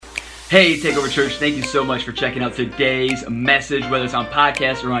Hey, Takeover Church, thank you so much for checking out today's message, whether it's on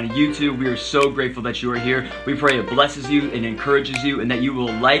podcast or on YouTube. We are so grateful that you are here. We pray it blesses you and encourages you, and that you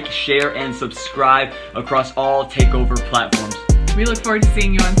will like, share, and subscribe across all Takeover platforms. We look forward to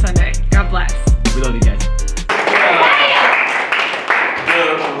seeing you on Sunday. God bless. We love you guys.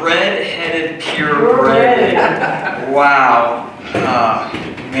 The red-headed purebred. Wow.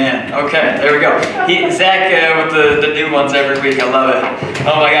 Man, okay, there we go. Zach with the new ones every week. I love it.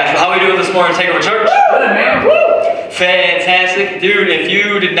 Oh my gosh, how are we doing this morning, Takeover Church? Good, man. Woo! Fantastic. Dude, if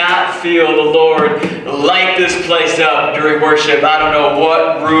you did not feel the Lord light this place up during worship, I don't know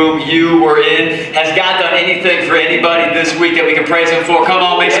what room you were in. Has God done anything for anybody this week that we can praise Him for? Come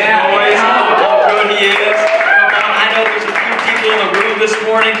on, make some noise. How good He is. I know there's a few people in the room this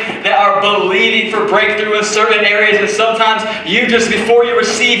morning that are believing for breakthrough in certain areas, and sometimes you just, before you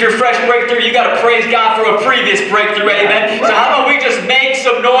receive your fresh breakthrough, you got to praise God for a previous breakthrough, amen? So how about we just make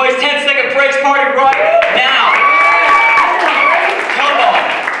some noise, 10-second praise party right now. Come on.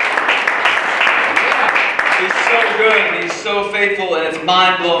 He's so good, He's so faithful, and it's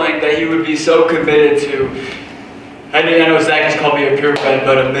mind-blowing that He would be so committed to. I know Zach just called me a purebred,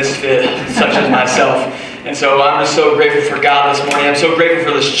 but a misfit, such as myself. And so I'm just so grateful for God this morning. I'm so grateful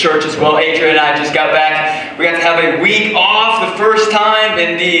for this church as well. Adrian and I just got back. We got to have a week off, the first time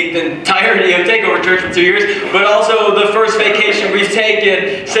in the entirety of Takeover Church for 2 years, but also the first vacation we've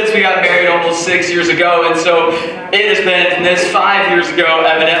taken since we got married almost 6 years ago. And so it has been this 5 years ago,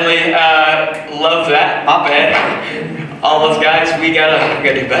 evidently. Love that. My bad. All those guys, we gotta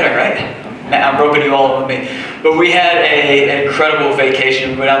do better, right? I'm roping you all with me. But we had an incredible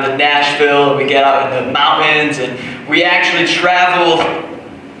vacation. We went out to Nashville, and we got out in the mountains, and we actually traveled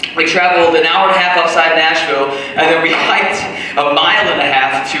an hour and a half outside Nashville, and then we hiked a mile and a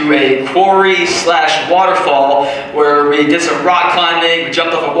half to a quarry/waterfall where we did some rock climbing, we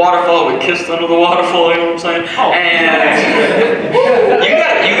jumped off a waterfall, we kissed under the waterfall, you know what I'm saying? Oh. And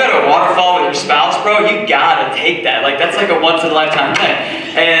you got a waterfall with your spouse, bro, you gotta take that. Like, that's like a once-in-a-lifetime thing.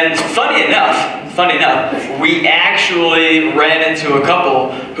 And funny enough, we actually ran into a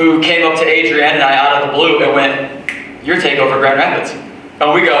couple who came up to Adrienne and I out of the blue and went, "You're Takeover Grand Rapids."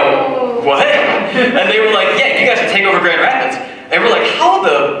 And we go, "What?" And they were like, "Yeah, you guys are Takeover Grand Rapids." And we're like, how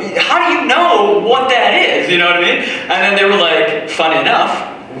do you know what that is? You know what I mean? And then they were like, funny enough,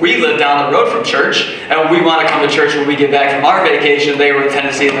 we live down the road from church, and we want to come to church when we get back from our vacation. They were in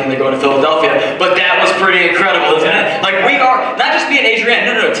Tennessee, and then they go to Philadelphia. But that was pretty incredible, isn't it? Like, we are, not just me and Adrienne,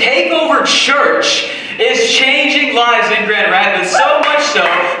 no, Takeover Church is changing lives in Grand Rapids, so much so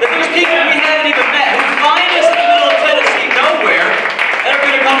that there's people we haven't even met who find us in the middle of Tennessee, nowhere, and are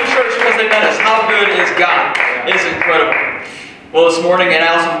going to come to church because they met us. How good is God? It's incredible. Well, this morning, and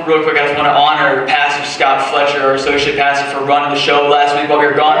I also, real quick, I just want to honor Pastor Scott Fletcher, our associate pastor, for running the show last week while we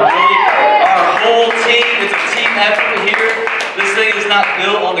were gone. Really, our whole team, it's a team effort here. This thing is not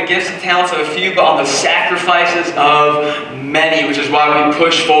built on the gifts and talents of a few, but on the sacrifices of many, which is why we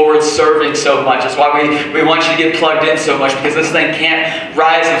push forward serving so much. That's why we want you to get plugged in so much, because this thing can't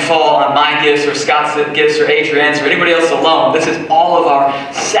rise and fall on my gifts or Scott's gifts or Adrienne's or anybody else alone. This is all of our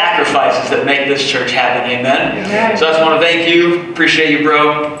sacrifices that make this church happen. Amen? Amen. So I just want to thank you. Appreciate you,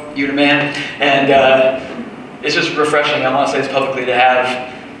 bro. You the man. And it's just refreshing, I want to say this publicly, to have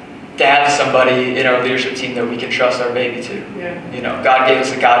somebody in our leadership team that we can trust our baby to. Yeah. You know, God gave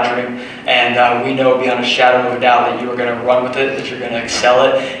us a God dream, and we know beyond a shadow of a doubt that you are going to run with it, that you're going to excel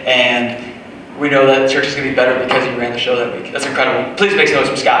it, and we know that church is going to be better because you ran the show that week. That's incredible. Please make some noise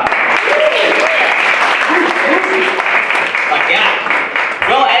from Scott. My God.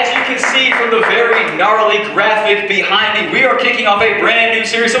 Well, as you can see from the very gnarly graphic behind me, we are kicking off a brand new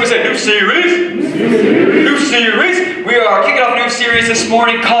series. Somebody say, new series? New series. We are kicking off a new series this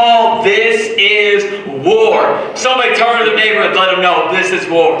morning called This Is War. Somebody turn to the neighbor and let them know, this is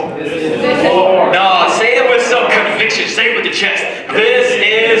war. This is war. No, say it with some conviction. Say it with your chest. This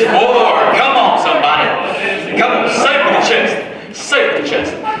is war. Come on, somebody. Come on, say it with your chest. Say it with your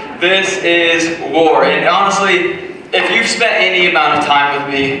chest. This is war. And honestly, if you've spent any amount of time with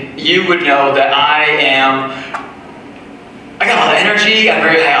me, you would know that I got a lot of energy, I'm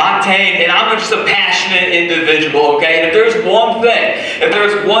very high octane, and I'm just a passionate individual, okay? And if there's one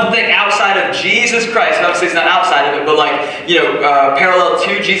thing outside of Jesus Christ, and obviously it's not outside of it, but like, you know, parallel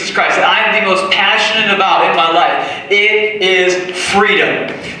to Jesus Christ, that I'm the most passionate about in my life, it is freedom.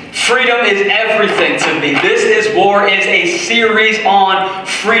 Freedom is everything to me. This is War is a series on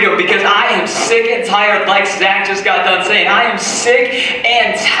freedom because I am sick and tired, like Zach just got done saying. I am sick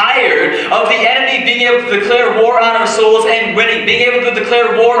and tired of the enemy being able to declare war on our souls and winning, being able to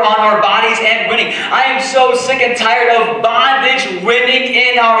declare war on our bodies and winning. I am so sick and tired of bondage winning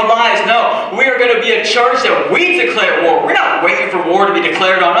in our lives. No, we are going to be a church that we declare war. We're not waiting for war to be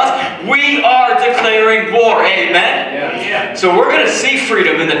declared on us. We are declaring war. Amen? Yeah. So we're going to see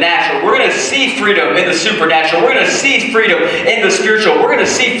freedom in the natural. We're going to see freedom in the supernatural. We're going to see freedom in the spiritual. We're going to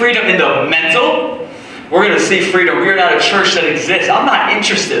see freedom in the mental. We're going to see freedom. We are not a church that exists. I'm not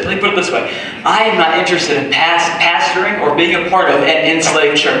interested. Let me put it this way. I am not interested in pastoring or being a part of an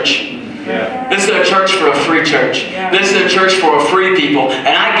enslaved church. Yeah. This is a church for a free church. Yeah. This is a church for a free people.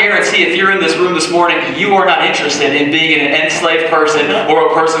 And I guarantee if you're in this room this morning, you are not interested in being an enslaved person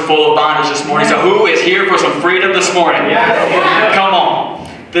or a person full of bondage this morning. So who is here for some freedom this morning? Yeah. Come on.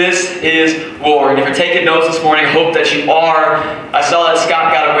 This is war. And if you're taking notes this morning, I hope that you are. I saw that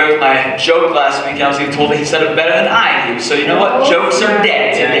Scott got away with my joke last week, and I was even told that he said it better than I do. So you know what? Jokes are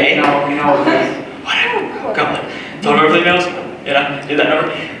dead today. Whatever. Come on. Told everybody knows? You know? Did that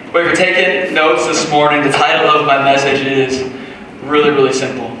number? But if you're taking notes this morning, the title of my message is really, really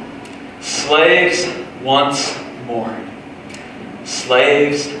simple. Slaves once more.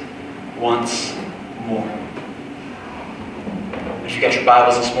 Slaves once more. If you got your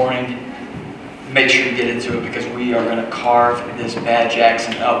Bibles this morning, make sure you get into it because we are going to carve this Bad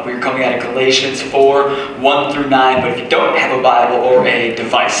Jackson up. We're coming out of Galatians 4, 1 through 9. But if you don't have a Bible or a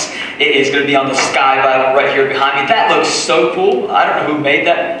device, it is going to be on the Sky Bible right here behind me. That looks so cool. I don't know who made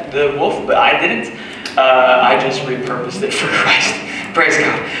that, the wolf, but I didn't. I just repurposed it for Christ. Praise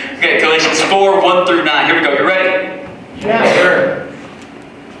God. Okay, Galatians 4, 1 through 9. Here we go. You ready? Yeah. Sure.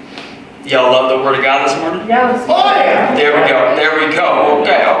 Y'all love the Word of God this morning? Yes. Oh, yeah. There we go. There we go.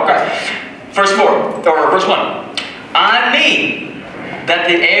 Okay. Verse 1. I mean that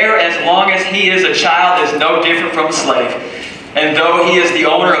the heir, as long as he is a child, is no different from a slave. And though he is the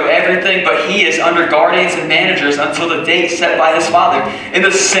owner of everything, but he is under guardians and managers until the date set by his father. In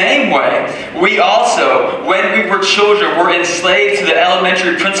the same way, we also, when we were children, were enslaved to the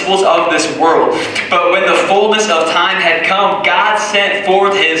elementary principles of this world. But when the fullness of time had come, God sent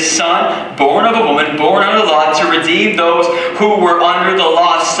forth his Son, born of a woman, born under the law, to redeem those who were under the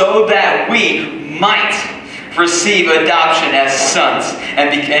law, so that we might receive adoption as sons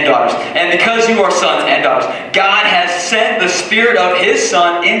and daughters. And because you are sons and daughters, God has sent the Spirit of his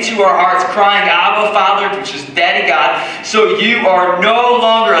Son into our hearts, crying, Abba, Father, which is Daddy God. So you are no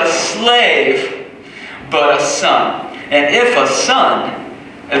longer a slave, but a son. And if a son,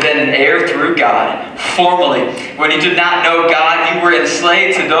 then an heir through God. Formerly, when you did not know God, you were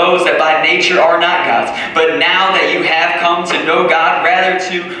enslaved to those that by nature are not God's. But now that you have come to know God, rather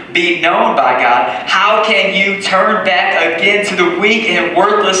to be known by God, how can you turn back again to the weak and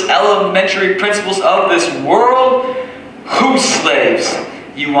worthless elementary principles of this world? Whose slaves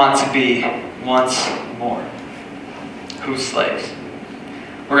you want to be once more? Whose slaves?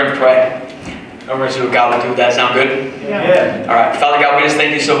 We're going to pray. And we're going to see what God will do with that. Sound good? Yeah. All right. Father God, we just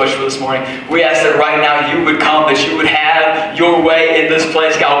thank you so much for this morning. We ask that right now you would come, that you would have your way in this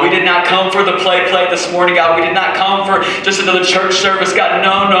place, God. We did not come for the play this morning, God. We did not come for just another church service, God.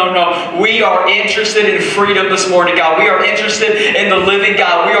 No. We are interested in freedom this morning, God. We are interested in the living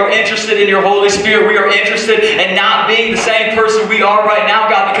God. We are interested in your Holy Spirit. We are interested in not being the same person we are right now,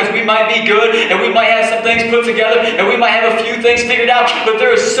 God, because we might be good and we might have some things put together and we might have a few things figured out, but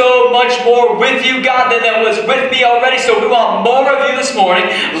there is so much more with you, God, that was with me already. So we want more of you this morning,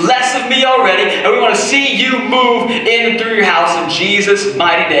 less of me already, and we want to see you move in and through your house in Jesus'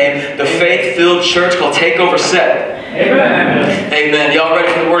 mighty name. The faith-filled church will take over set. Amen. Amen. Y'all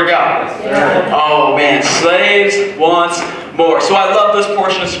ready for the Word of God? Yeah. Oh man, slaves once more. So I love this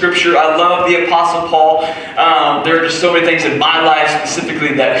portion of Scripture. I love the Apostle Paul. There are just so many things in my life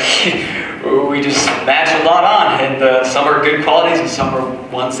specifically that we just match a lot on, and some are good qualities and some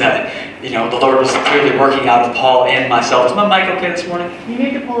are ones that, the Lord was clearly working out of Paul and myself. Is my mic okay this morning? You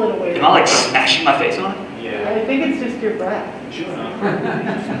need to pull it away. Am I like smashing my face on it? Yeah. I think it's just your breath.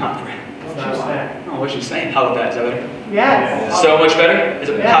 Not breath. Oh, what you saying? How about that? Is that better? Yes. So much better? Is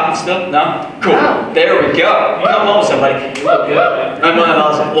it popping still? No? Cool. No. There we go. Come on, somebody. You look good. My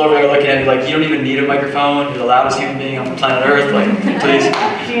mom was looking at me like, you don't even need a microphone. You're the loudest human being on the planet Earth. Like, please.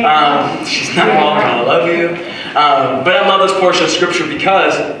 She's not wrong. I love you. But I love this portion of Scripture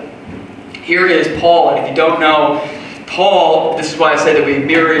because here is Paul. And if you don't know, Paul, this is why I say that we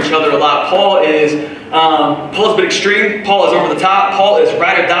mirror each other a lot. Paul's a bit extreme. Paul is over the top. Paul is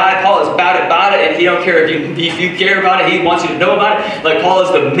ride or die. Paul is about it, and he don't care if you care about it. He wants you to know about it. Like, Paul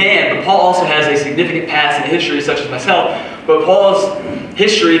is the man, but Paul also has a significant past in history, such as myself. But Paul's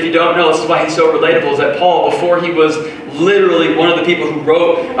history, if you don't know, this is why he's so relatable, is that Paul, before he was literally one of the people who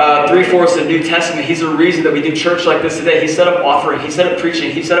wrote 3/4 of the New Testament, he's the reason that we do church like this today. He set up offering, he set up preaching,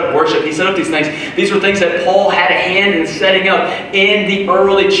 he set up worship, he set up these things. These were things that Paul had a hand in setting up in the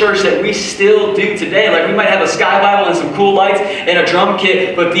early church that we still do today. Like, we might have a sky Bible and some cool lights and a drum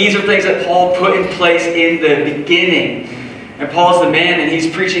kit, but these are things that Paul put in place in the beginning. And Paul's the man, and he's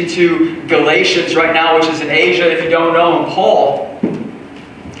preaching to Galatians right now, which is in Asia, if you don't know him.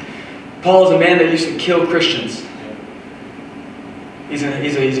 Paul is a man that used to kill Christians. He's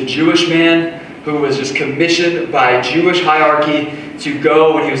a Jewish man who was just commissioned by Jewish hierarchy to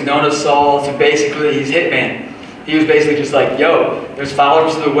go, when he was known as Saul, to basically, he's hitman. He was basically just like, yo, there's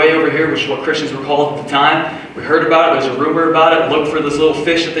followers of the way over here, which is what Christians were called at the time. We heard about it. There's a rumor about it. Look for this little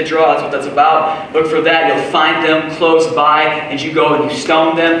fish that they draw. That's what that's about. Look for that. You'll find them close by, and you go and you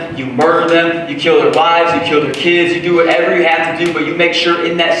stone them. You murder them. You kill their wives. You kill their kids. You do whatever you have to do, but you make sure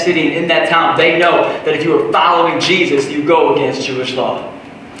in that city and in that town, they know that if you are following Jesus, you go against Jewish law.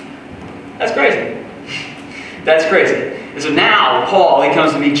 That's crazy. That's crazy. And so now, Paul, he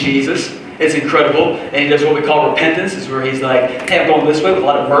comes to meet Jesus. It's incredible, and he does what we call repentance, is where he's like, hey, I'm going this way with a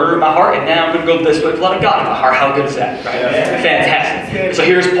lot of murder in my heart, and now I'm going to go this way with a lot of God in my heart. How good is that, right? Yeah. Fantastic. And so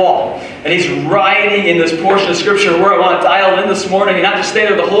here's Paul, and he's writing in this portion of Scripture where I want to dial in this morning, and not just stay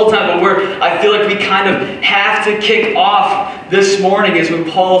there the whole time, but where I feel like we kind of have to kick off this morning is when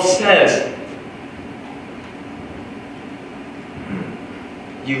Paul says,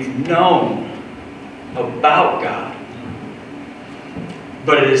 you've known about God,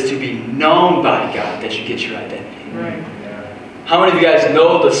 but it is to be known by God that you get your identity. Right. How many of you guys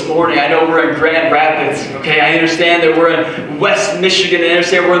know this morning? I know we're in Grand Rapids, okay? I understand that we're in West Michigan. I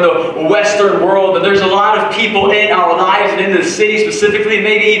understand we're in the Western world, but there's a lot of people in our lives and in the city specifically,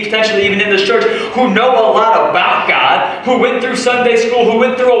 maybe potentially even in this church, who know a lot about God, who went through Sunday school, who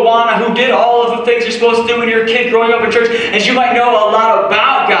went through Awana, who did all of the things you're supposed to do when you're a kid growing up in church, and you might know a lot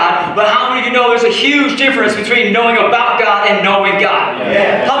about God, but how many of you know there's a huge difference between knowing about God and knowing God?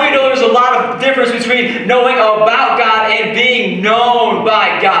 Yeah. How many know there's a lot of difference between knowing about God and being known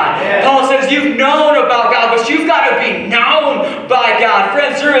by God? Yeah. Paul says you've known about God, but you've got to be known by God.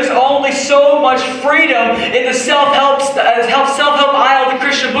 Friends, there is only so much freedom in the self-help aisle of the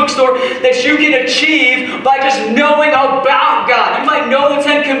Christian bookstore that you can achieve by just knowing about God. You might know the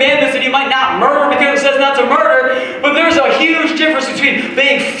 10 Commandments and you might not murder because it says not to murder, but there's a huge difference between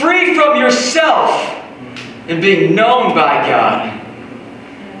being free from yourself and being known by God.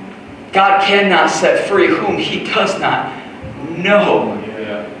 God cannot set free whom He does not know.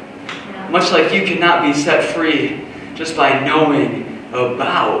 Much like you cannot be set free just by knowing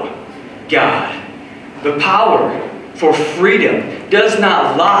about God. The power for freedom does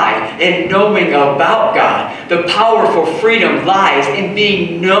not lie in knowing about God. The power for freedom lies in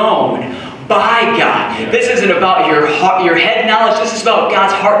being known by God. Yeah. This isn't about your head knowledge. This is about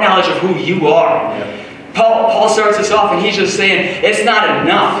God's heart knowledge of who you are. Yeah. Paul starts this off and he's just saying, it's not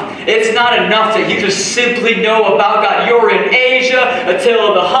enough. It's not enough that you just simply know about God. You're in Asia,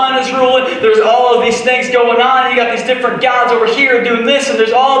 Attila the Hun is ruling. There's all of these things going on. You got these different gods over here doing this, and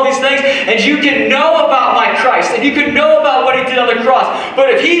there's all of these things. And you can know about my Christ, and you can know about what He did on the cross. But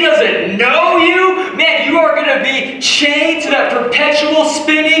if He doesn't know you, man, you are going to be chained to that perpetual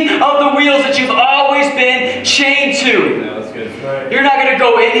spinning of the wheels that you've always been chained to. Yeah, that's good. Right. You're not going to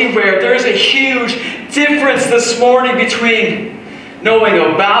go anywhere. There is a huge difference this morning between knowing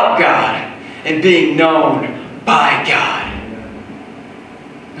about God and being known by God.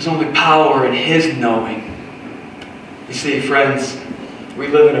 There's only power in His knowing. You see, friends, we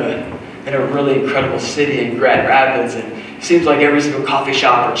live in a really incredible city in Grand Rapids, and it seems like every single coffee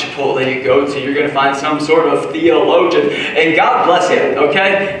shop or Chipotle you go to, you're going to find some sort of theologian. And God bless you,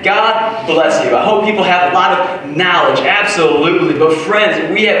 okay? God bless you. I hope people have a lot of knowledge, absolutely. But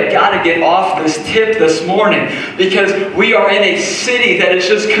friends, we have got to get off this tip this morning, because we are in a city that is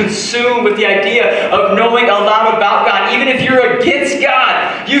just consumed with the idea of knowing a lot about God. Even if you're against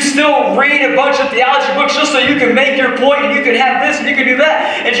God, you still read a bunch of theology books just so you can make your point, and you can have this and you can do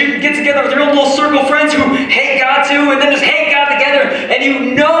that, and you can get together with your own little circle of friends who hate God too, and then just hate God together, and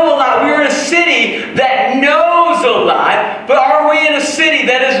you know a lot. We're in a city that knows a lot, but are we in a city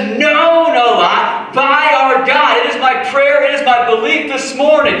that is known a lot by our God? It is my prayer, it is my my belief this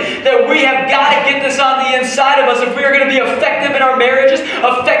morning that we have got to get this on the inside of us if we are going to be effective in our marriages,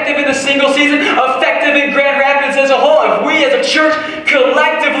 effective in the single season, effective in Grand Rapids as a whole. If we as a church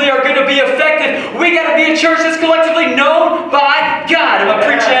collectively are going to be effective, we got to be a church that's collectively known by God. Am I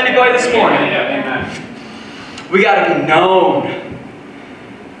preaching to anybody this morning? We got to be known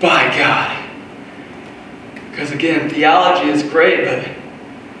by God. Because again, theology is great, but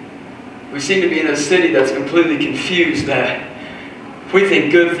we seem to be in a city that's completely confused that we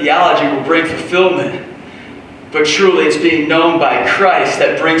think good theology will bring fulfillment. But truly it's being known by Christ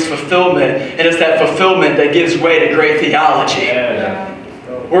that brings fulfillment. And it's that fulfillment that gives way to great theology.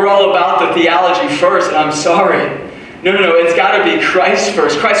 We're all about the theology first, and I'm sorry. No, it's got to be Christ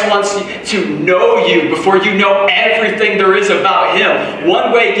first. Christ wants to know you before you know everything there is about Him.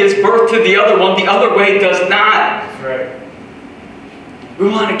 One way gives birth to the other one. The other way does not. That's right. We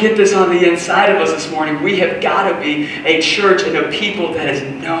want to get this on the inside of us this morning. We have got to be a church and a people that is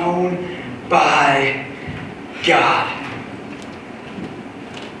known by God.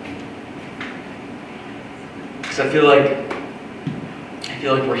 Because I feel like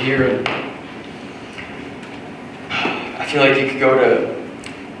we're here, and I feel like you could go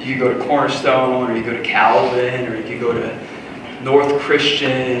to Cornerstone, or you go to Calvin, or you could go to North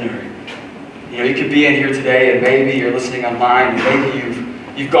Christian, or you could be in here today, and maybe you're listening online, and maybe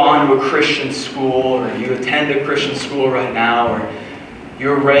you've gone to a Christian school, or you attend a Christian school right now, or you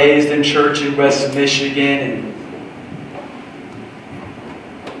were raised in church in West Michigan, and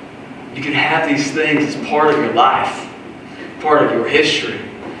you can have these things as part of your life, part of your history,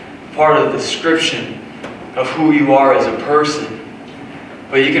 part of the description of who you are as a person.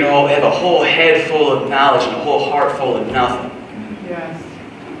 But you can all have a whole head full of knowledge and a whole heart full of nothing. Yes.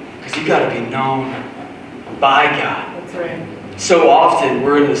 Because you've got to be known by God. That's right. So often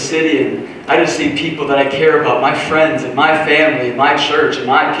we're in the city and I just see people that I care about, my friends and my family and my church and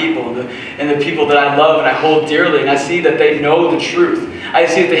my people and the people that I love and I hold dearly, and I see that they know the truth. I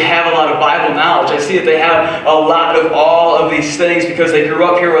see that they have a lot of Bible knowledge. I see that they have a lot of all of these things because they grew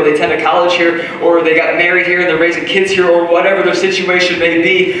up here, or they attended college here, or they got married here and they're raising kids here, or whatever their situation may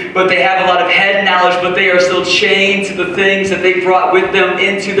be. But they have a lot of head knowledge, but they are still chained to the things that they brought with them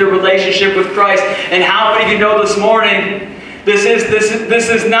into their relationship with Christ. And how many of you know this morning, this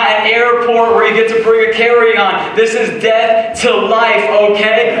is not an airport where you get to bring a carry-on. This is death to life,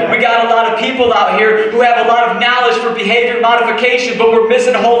 okay? We got a lot of people out here who have a lot of knowledge for behavior modification, but we're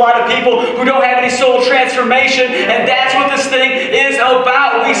missing a whole lot of people who don't have any soul transformation, and that's what this thing is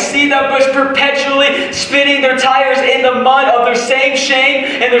about. We see them just perpetually spinning their tires in the mud of their same shame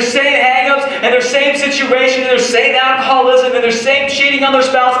and their same hang-ups and their same situation and their same alcoholism and their same cheating on their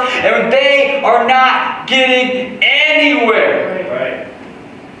spouse, and they are not getting anywhere. Right.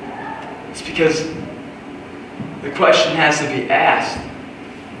 It's because the question has to be asked.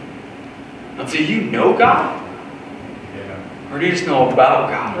 Now, do you know God? Yeah. Or do you just know about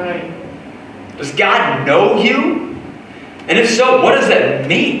God? Right. Does God know you? And if so, what does that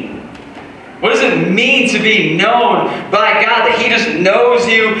mean? What does it mean to be known by God? That He just knows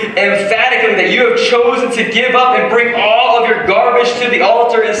you emphatically, that you have chosen to give up and bring all of your garbage to the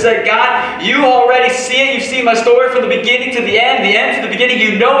altar and say, God, you already see it. You've seen my story from the beginning to the end to the beginning.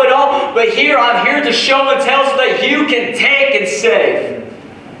 You know it all. But here, I'm here to show and tell so that you can take and save.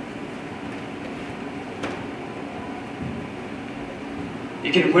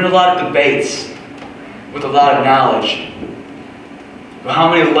 You can win a lot of debates with a lot of knowledge. But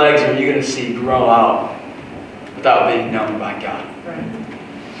how many legs are you going to see grow out without being known by God? Right.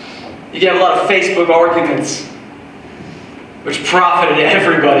 You can have a lot of Facebook arguments, which profited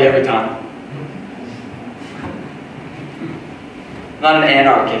everybody every time. I'm not an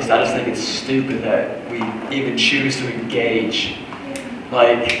anarchist. I just think it's stupid that we even choose to engage.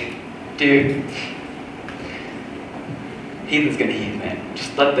 Like, dude, heathen's going to heathen, man.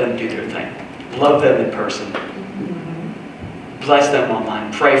 Just let them do their thing. Love them in person. Bless them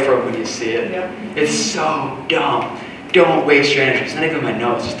online. Pray for them when you see it. Yep. It's so dumb. Don't waste your energy. It's not even my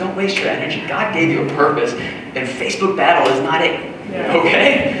notes. Just don't waste your energy. God gave you a purpose. And Facebook battle is not it. Yeah.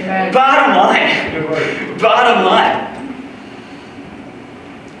 Okay? Amen. Bottom line. Bottom line.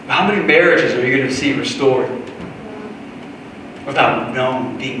 How many marriages are you going to see restored without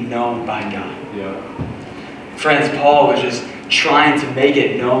being known by God? Yeah. Friends, Paul was just trying to make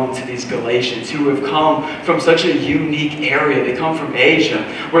it known to these Galatians who have come from such a unique area. They come from Asia,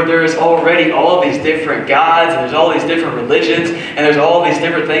 where there is already all these different gods, and there's all these different religions, and there's all these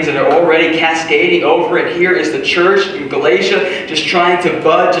different things that are already cascading over it. Here is the church in Galatia just trying to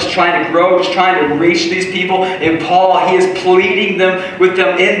bud, just trying to grow, just trying to reach these people. And Paul, he is pleading with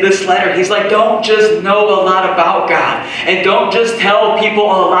them in this letter. He's like, don't just know a lot about God, and don't just tell people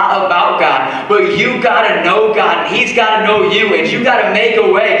a lot about God, but you got to know God, and He's got to know you. And you got to make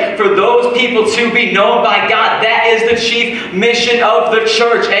a way for those people to be known by God. That is the chief mission of the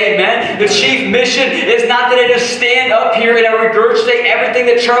church. Amen. The chief mission is not that I just stand up here and I regurgitate everything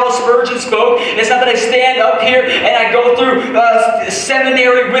that Charles Spurgeon spoke. It's not that I stand up here and I go through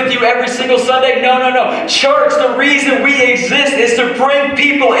seminary with you every single Sunday. No, no, no. Church, the reason we exist is to bring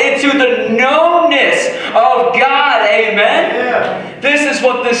people into the knownness of God. Amen. Yeah. This is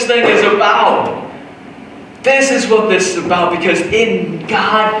what this thing is about. This is what this is about, because in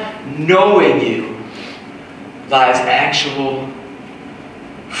God knowing you lies actual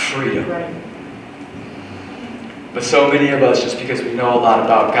freedom. Right. But so many of us, just because we know a lot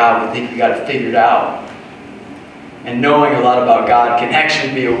about God, we think we got it figured out. And knowing a lot about God can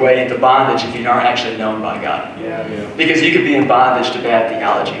actually be a way into bondage if you aren't actually known by God. Yeah. Because you could be in bondage to bad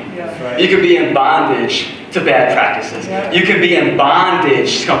theology. Yeah. Right. You could be in bondage to bad practices. Yeah. You could be in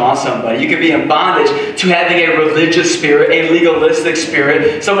bondage, come on somebody, you could be in bondage to having a religious spirit, a legalistic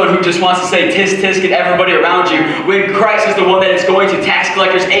spirit, someone who just wants to say tisk tisk at everybody around you, when Christ is the one that is going to tax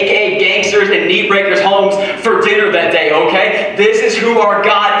collectors, aka gangsters and knee breakers' homes for dinner that day, okay? This is who our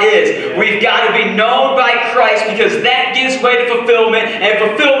God is. We've got to be known by Christ, because that gives way to fulfillment, and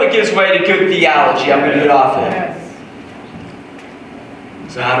fulfillment gives way to good theology. I'm going to get off there. Yes.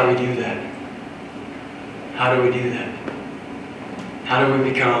 So how do we do that? How do we do that? How do we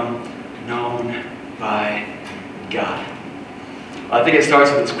become known by God? Well, I think it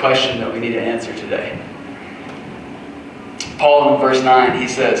starts with this question that we need to answer today. Paul in verse 9, he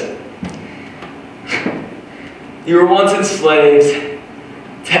says, you were once enslaved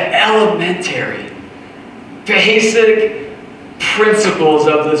to elementary, basic principles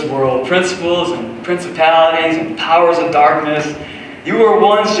of this world, principles and principalities and powers of darkness. You were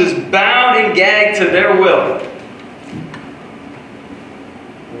once just bound and gagged to their will.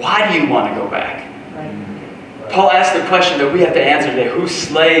 Why do you want to go back? Right. Paul asked the question that we have to answer today. Whose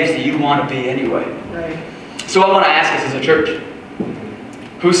slaves do you want to be anyway? Right. So I want to ask us as a church,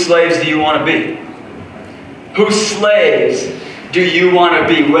 whose slaves do you want to be? Whose slaves do you want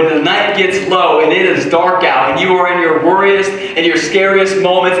to be? When the night gets low and it is dark out, and you are in your worriest and your scariest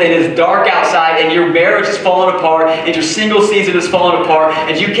moments, and it is dark outside, and your marriage is falling apart, and your single season is falling apart,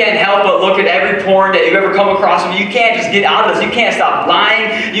 and you can't help but look at every porn that you've ever come across, and you can't just get out of this. You can't stop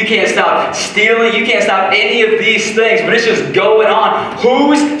lying. You can't stop stealing. You can't stop any of these things, but it's just going on.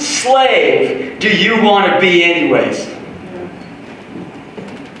 Whose slave do you want to be anyways?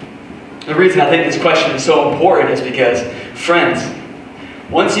 The reason I think this question is so important is because, friends,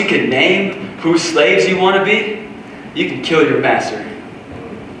 once you can name whose slaves you want to be, you can kill your master.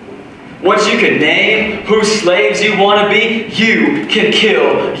 Once you can name whose slaves you want to be, you can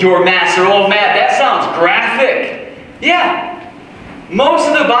kill your master. Oh man, that sounds graphic. Yeah. Most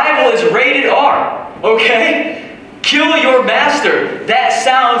of the Bible is rated R, okay? Kill your master. That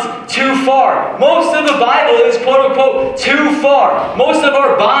sounds too far. Most of the Bible is quote-unquote too far. Most of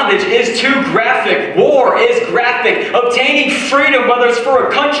our bondage is too graphic. War is graphic. Obtaining freedom, whether it's for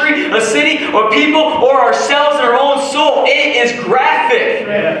a country, a city, or people, or ourselves and our own soul, it is graphic.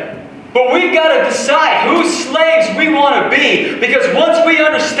 Yeah. But we've got to decide whose slaves we want to be, because once we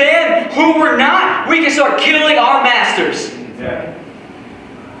understand who we're not, we can start killing our masters. Yeah.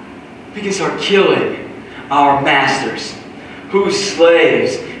 We can start killing our masters. Whose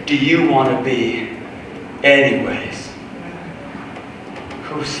slaves do you want to be anyways?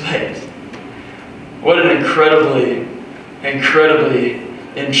 Whose slaves? What an incredibly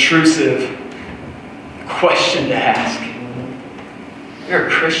intrusive question to ask. You're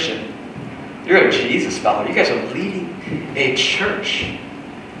a Christian. You're a Jesus follower. You guys are leading a church.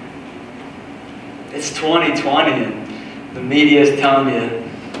 It's 2020 and the media is telling you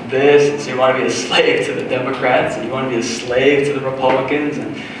this, and so you want to be a slave to the Democrats, and you want to be a slave to the Republicans,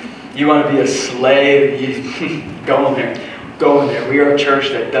 and you want to be a slave. Go in there. We are a church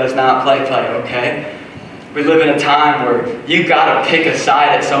that does not play, okay? We live in a time where you got to pick a side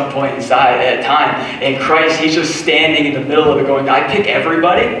at some point at a time. And Christ, He's just standing in the middle of it going, I pick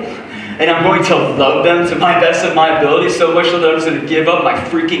everybody? And I'm going to love them to my best of my ability, so much so that I'm just going to give up my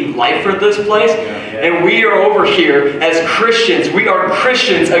freaking life for this place. And we are over here as Christians. We are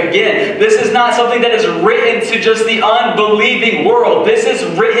Christians again. This is not something that is written to just the unbelieving world. This is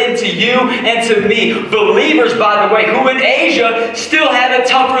written to you and to me. Believers, by the way, who in Asia still have it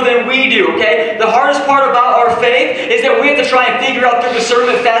tougher than we do, okay? The hardest part about our faith is that we have to try and figure out through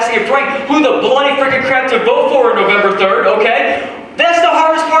discernment, fasting, and praying who the bloody freaking crap to vote for on November 3rd, okay? That's the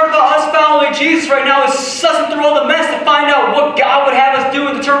hardest part about us following Jesus right now, is sussing through all the mess to find out what God would have us do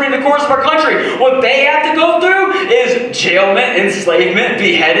in determining the course of our country. What they have to go through is jailment, enslavement,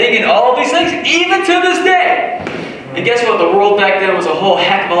 beheading, and all of these things, even to this day. And guess what? The world back then was a whole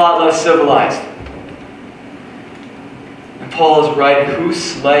heck of a lot less civilized. And Paul is writing, whose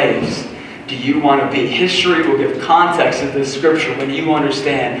slaves do you want to be? History will give context to this scripture when you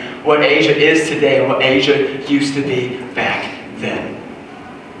understand what Asia is today and what Asia used to be back then.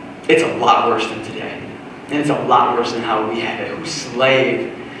 It's a lot worse than today. And it's a lot worse than how we have it. Whose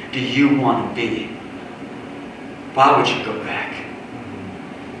slave do you want to be? Why would you go back?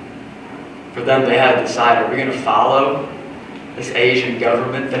 For them, they had to decide, are we going to follow this Asian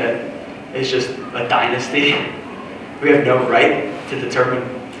government that is just a dynasty? We have no right to determine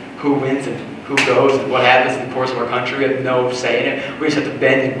who wins and who goes and what happens in the course of our country. We have no say in it. We just have to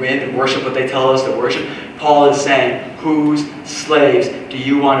bend and win and worship what they tell us to worship. Paul is saying, whose slaves do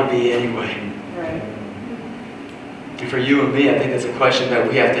you want to be anyway? Right. And for you and me, I think that's a question that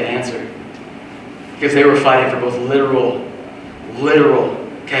we have to answer. Because they were fighting for both literal,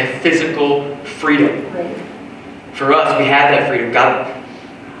 okay, physical freedom. Right. For us, we have that freedom. God,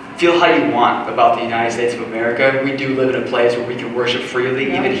 feel how you want about the United States of America. We do live in a place where we can worship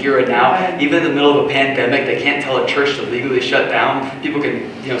freely, even here and now. Even in the middle of a pandemic, they can't tell a church to legally shut down. People can,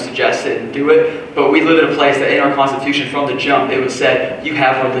 suggest it and do it. But we live in a place that in our Constitution from the jump, it was said, you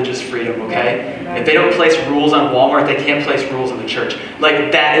have religious freedom, okay? If they don't place rules on Walmart, they can't place rules on the church.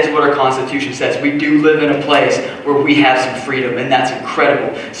 Like, that is what our Constitution says. We do live in a place where we have some freedom, and that's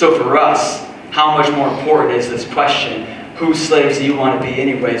incredible. So for us, how much more important is this question? Whose slaves do you want to be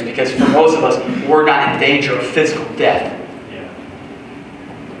anyways? Because for most of us, we're not in danger of physical death.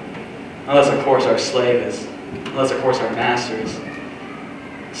 Unless, of course, our slave is, unless, of course, our master is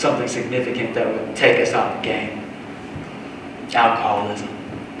something significant that would take us out of the game. Alcoholism,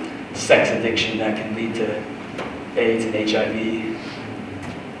 sex addiction that can lead to AIDS and HIV,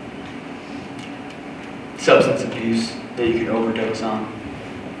 substance abuse that you can overdose on,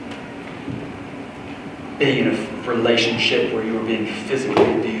 being in a relationship where you are being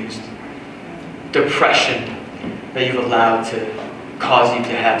physically abused, depression that you've allowed to cause you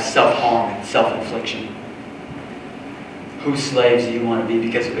to have self-harm and self-infliction. Whose slaves do you want to be?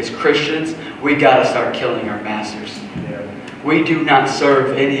 Because as Christians, we got to start killing our masters. We do not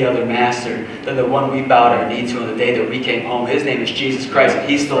serve any other master than the one we bowed our knee to on the day that we came home. His name is Jesus Christ, and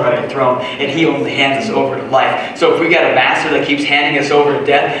He's still on the throne, and He only hands us over to life. So if we got a master that keeps handing us over to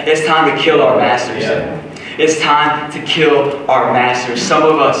death, it's time to kill our masters. It's time to kill our masters. Some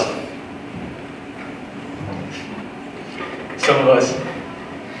of us,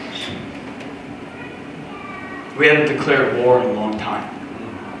 we haven't declared war in a long time.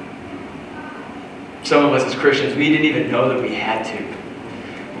 Some of us as Christians, we didn't even know that we had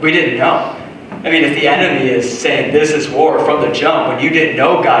to. We didn't know. I mean, if the enemy is saying this is war from the jump, when you didn't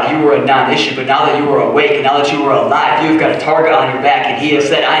know God, you were a non-issue. But now that you were awake and now that you were alive, you've got a target on your back, and He has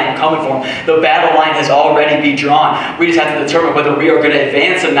said, I am coming for him. The battle line has already been drawn. We just have to determine whether we are going to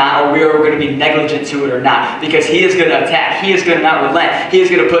advance or not, or we are going to be negligent to it or not. Because He is going to attack. He is going to not relent. He is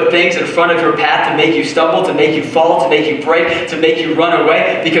going to put things in front of your path to make you stumble, to make you fall, to make you break, to make you run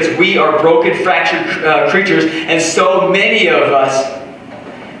away. Because we are broken, fractured creatures, and so many of us,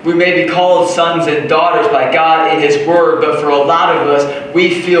 we may be called sons and daughters by God in His Word, but for a lot of us,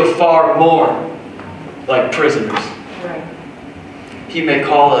 we feel far more like prisoners. Right. He may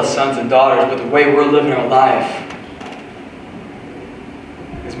call us sons and daughters, but the way we're living our life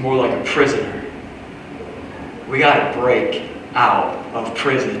is more like a prisoner. We got to break out of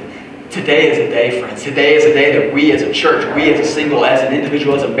prison. Today is a day, friends. Today is a day that we as a church, we as a single, as an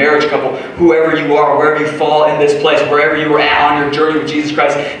individual, as a marriage couple, whoever you are, wherever you fall in this place, wherever you are at on your journey with Jesus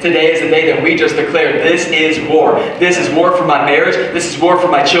Christ, today is the day that we just declare this is war. This is war for my marriage. This is war for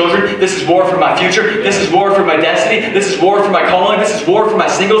my children. This is war for my future. This is war for my destiny. This is war for my calling. This is war for my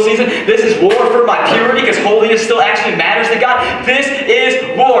single season. This is war for my purity, because holiness still actually matters to God. This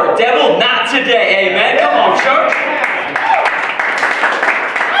is war. Devil, not today. Amen. Come on, church.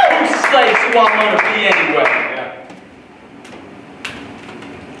 Slaves who I want to be anyway.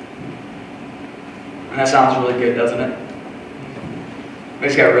 And that sounds really good, doesn't it? We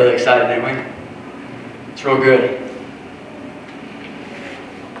just got really excited, didn't we? It's real good.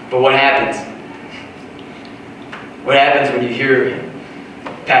 But what happens? What happens when you hear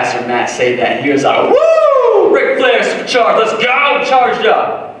Pastor Matt say that and he goes like, woo! Ric Flair, supercharged, let's go! Charged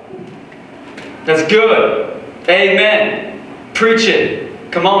up. That's good. Amen. Preach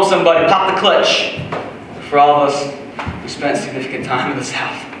it. Come on, somebody, pop the clutch. For all of us who spent significant time in the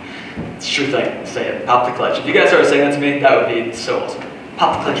South. It's a true thing. Say it. Pop the clutch. If you guys started saying that to me, that would be so awesome.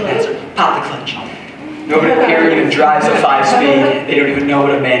 Pop the clutch, Pastor. Pop the clutch. Nobody here even drives a 5-speed. They don't even know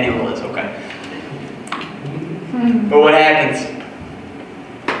what a manual is, okay? But what happens?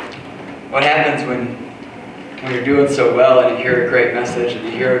 What happens when you're doing so well and you hear a great message and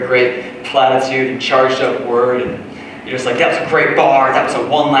you hear a great platitude and charged up word and you're just like, that was a great bar, that was a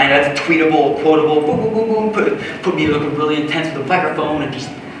one-liner, that's a tweetable, quotable, boom, boom, boom, boom. Put me looking really intense with a microphone and just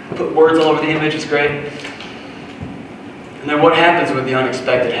put words all over the image, it's great. And then what happens when the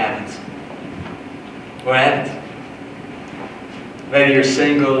unexpected happens? What happens? Maybe you're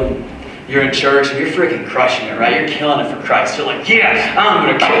single and you're in church and you're freaking crushing it, right? You're killing it for Christ. You're like, yeah, I'm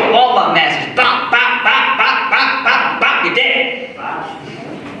going to kill all my masters. Bop, bop, bop, bop, bop, bop, bop, you're dead.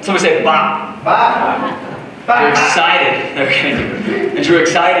 Somebody say bop. Bop. You're excited. Okay. And you're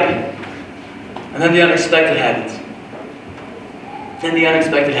excited. And then the unexpected happens.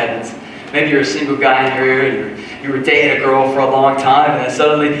 Maybe you're a single guy in here and you were dating a girl for a long time and then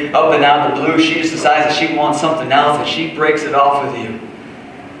suddenly, up and out of the blue, she just decides that she wants something else and she breaks it off with you.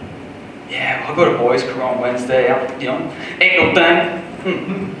 Yeah, I'll go to boys' crew on Wednesday. Ain't no thing.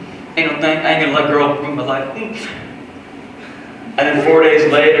 Ain't no thing. I ain't gonna let a girl ruin my life. And then 4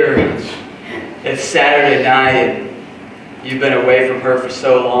 days later, it's Saturday night and you've been away from her for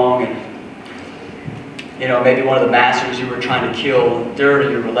so long and maybe one of the masters you were trying to kill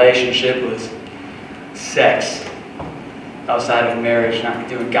during your relationship was sex outside of marriage, not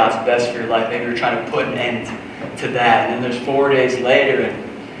doing God's best for your life. Maybe you're trying to put an end to that. And then there's 4 days later and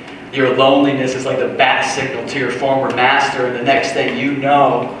your loneliness is like the bat signal to your former master, and the next thing you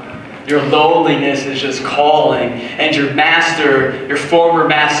know, your loneliness is just calling, and your former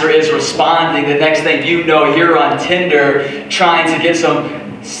master is responding. The next thing you know, you're on Tinder trying to get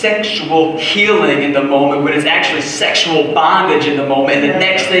some sexual healing in the moment when it's actually sexual bondage in the moment, and the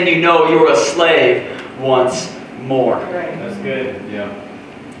next thing you know, you're a slave once more. Right. That's good. Yeah.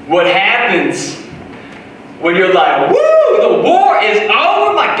 What happens when you're like, woo, the war is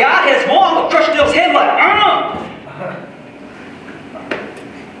over, my God has won, I'm going to crush Dale's head like,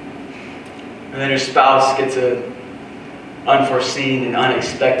 And then your spouse gets an unforeseen and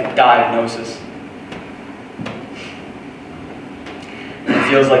unexpected diagnosis. And it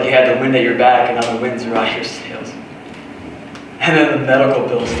feels like you had the wind at your back and now the winds are out your sails. And then the medical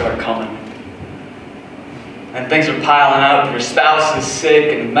bills start coming. And things are piling up, your spouse is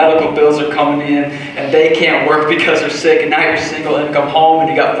sick, and the medical bills are coming in, and they can't work because they're sick, and now you're single and come home, and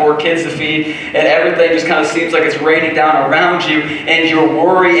you got 4 kids to feed, and everything just kind of seems like it's raining down around you, and your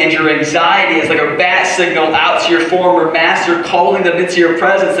worry and your anxiety is like a bat signal out to your former master, calling them into your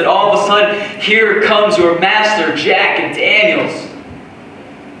presence, and all of a sudden, here comes your master, Jack and Daniels.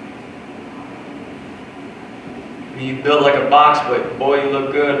 You built like a box, but boy, you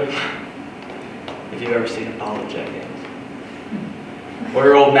look good. If you've ever seen Apollo Jack Daniels. Or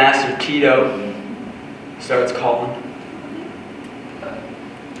your old master Tito starts calling.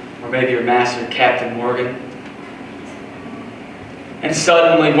 Or maybe your master Captain Morgan. And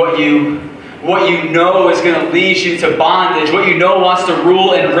suddenly what you know is going to lead you to bondage, what you know wants to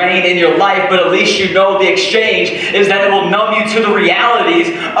rule and reign in your life, but at least you know the exchange is that it will numb you to the realities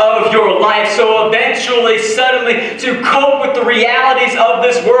of your life. So eventually, suddenly, to cope with the realities of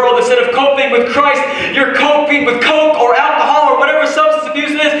this world, instead of coping with Christ, you're coping with coke or alcohol or whatever substance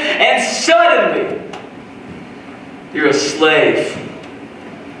abuse it is, and suddenly, you're a slave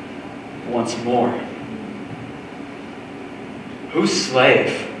once more. Whose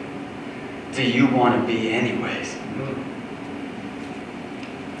slave do you want to be anyways?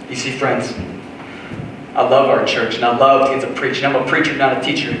 You see, friends, I love our church and I love to get to preach. And I'm a preacher, not a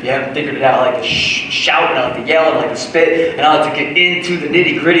teacher. If you haven't figured it out, I like to shout and I like to yell and I like to spit and I like to get into the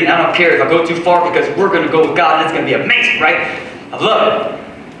nitty gritty, and I don't care if I go too far because we're going to go with God and it's going to be amazing, right? I love it.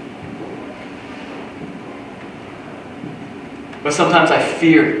 But sometimes I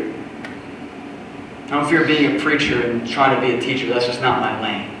fear. I don't fear being a preacher and trying to be a teacher. That's just not my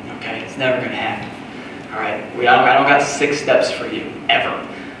lane. Okay, it's never going to happen. All right, I don't got 6 steps for you, ever.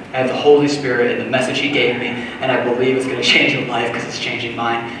 I have the Holy Spirit and the message He gave me, and I believe it's going to change your life because it's changing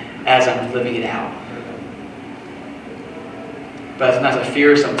mine as I'm living it out. But sometimes I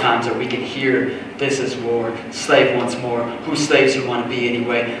fear sometimes that we can hear, this is war, slave once more, whose slaves you want to be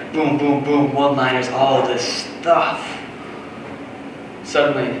anyway, boom, boom, boom, one-liners, all of this stuff.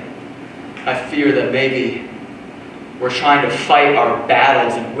 Suddenly, I fear that maybe we're trying to fight our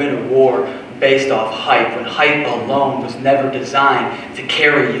battles and win a war based off hype, when hype alone was never designed to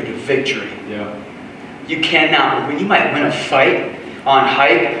carry you to victory. Yeah. You cannot, you might win a fight on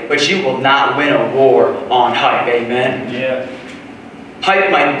hype, but you will not win a war on hype, amen? Yeah.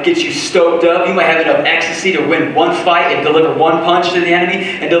 Hype might get you stoked up. You might have enough ecstasy to win one fight and deliver one punch to the enemy,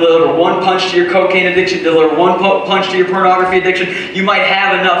 and deliver one punch to your cocaine addiction, deliver one punch to your pornography addiction. You might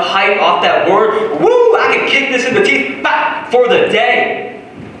have enough hype off that word. Woo! I can kick this in the teeth, bah, for the day.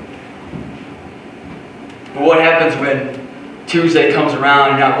 But what happens when Tuesday comes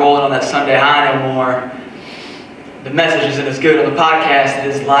around, you're not rolling on that Sunday high no more? The message isn't as good on the podcast, it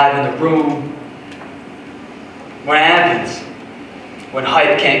is live in the room. What happens when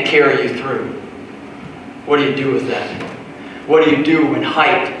hype can't carry you through? What do you do with that? What do you do when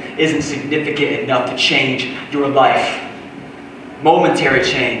hype isn't significant enough to change your life? Momentary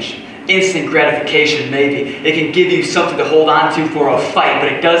change, instant gratification maybe. It can give you something to hold on to for a fight, but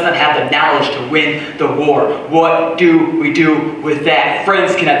it does not have the knowledge to win the war. What do we do with that?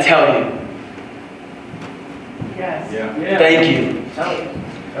 Friends, can I tell you? Yes. Yeah. Thank you. Tell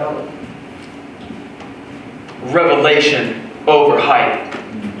it. Revelation over hype.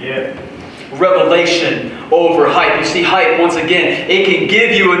 Yeah. Revelation over hype. You see, hype, once again, it can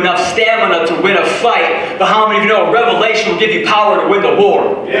give you enough stamina to win a fight, but how many of you know revelation will give you power to win the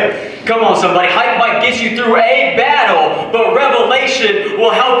war? Yeah. Come on, somebody. Hype might get you through a battle, but revelation will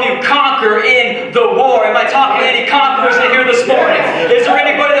help you conquer in the war. Am I talking to any conquerors in here this morning? Is there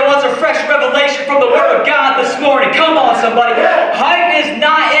anybody that wants a fresh revelation from the Word of God this morning? Come on, somebody. Hype is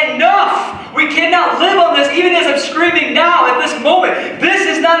not enough. We cannot live on this, even as I'm screaming now at this moment. This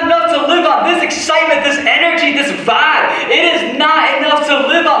is not enough to live on. This excitement, this energy, this vibe. It is not enough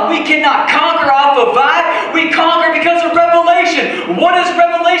to live on. We cannot conquer off a vibe. We conquer because of revelation. What is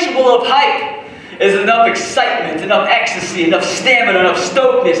revelation? Well, of hype is enough excitement, enough ecstasy, enough stamina, enough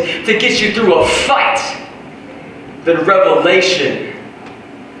stokedness to get you through a fight. Then revelation.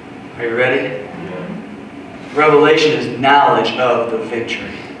 Are you ready? Yeah. Revelation is knowledge of the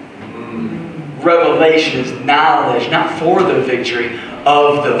victory. Revelation is knowledge, not for the victory,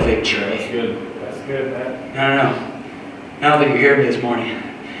 of the victory. That's good. That's good, man. No. I don't think you hear me this morning.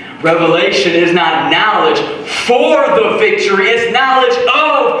 Revelation is not knowledge for the victory. It's knowledge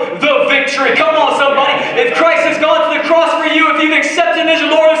of the victory. Come on, somebody. If Christ has gone to the cross for you, if you've accepted Him as your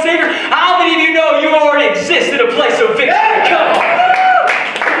Lord and Savior, how many of you know you already exist in a place of victory? Come on.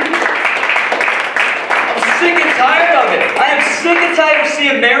 Sick and tired of it. I am sick and tired of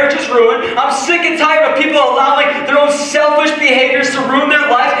seeing marriages ruined. I'm sick and tired of people allowing their own selfish behaviors to ruin their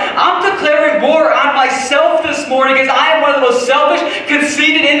lives. I'm declaring war on myself this morning because I am one of the most selfish,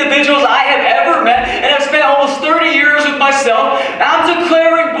 conceited individuals I have ever met, and I've spent almost 30 years with myself. I'm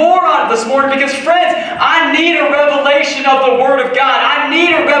declaring war on it this morning because, friends, I need a revelation of the Word of God. I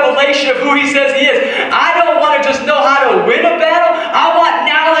need a revelation of who He says He is. I don't want to just know how to win a battle. I want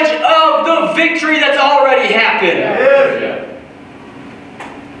knowledge of the victory that's already happened. Yeah.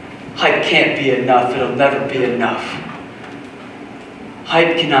 Hype can't be enough. It'll never be enough.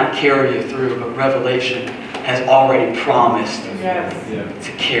 Hype cannot carry you through, but revelation has already promised Yes. Yeah.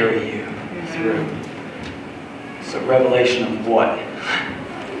 to carry you through. So revelation of what?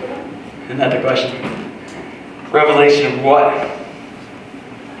 Isn't that the question? Revelation of what?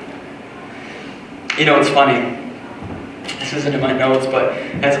 You know, it's funny. This isn't in my notes, but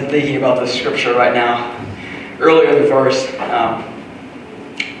as I'm thinking about this scripture right now, earlier in the verse,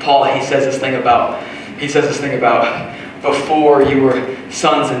 Paul, he says this thing about before you were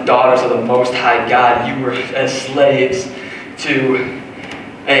sons and daughters of the Most High God, you were as slaves to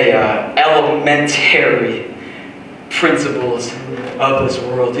elementary principles of this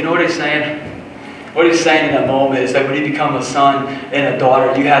world. Do you know what he's saying? What he's saying in that moment is that when you become a son and a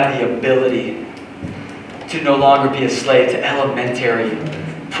daughter, you have the ability to no longer be a slave to elementary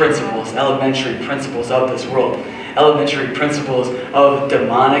principles of this world. Elementary principles of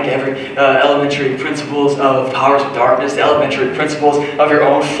demonic, elementary principles of powers of darkness, elementary principles of your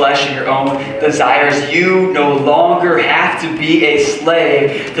own flesh and your own desires. You no longer have to be a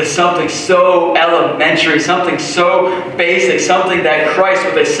slave to something so elementary, something so basic, something that Christ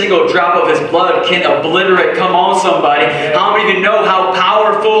with a single drop of His blood can obliterate. Come on, somebody. How many of you know how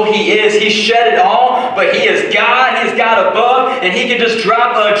powerful He is? He shed it all, but He is God. He's God above, and He can just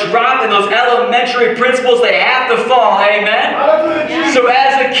drop a drop in those elementary principles. They have to fall. Amen? So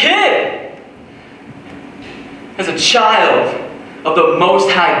as a kid, as a child, of the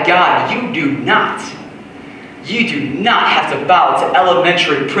Most High God, you do not have to bow to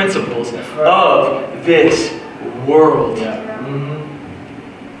elementary principles of this world. Yeah.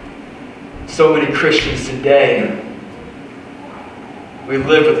 Mm-hmm. So many Christians today, we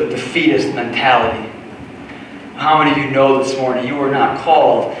live with a defeatist mentality. How many of you know this morning you are not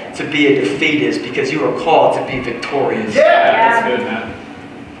called to be a defeatist because you are called to be victorious? That's good, man.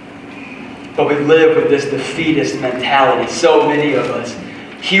 But we live with this defeatist mentality. So many of us,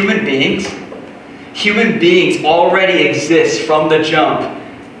 human beings already exist from the jump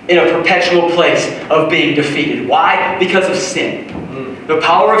in a perpetual place of being defeated. Why? Because of sin. The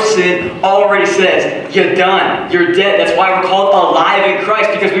power of sin already says, you're done. You're dead. That's why we're called alive in Christ,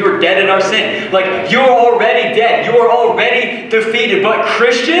 because we were dead in our sin. Like, you're already dead. You are already defeated. But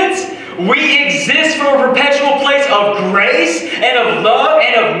Christians, we exist from a perpetual place of grace and of love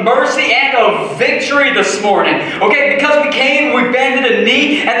and of mercy and of victory this morning. Okay, because we came, we bended a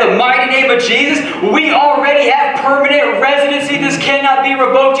knee at the mighty name of Jesus, we already have permanent residency. This cannot be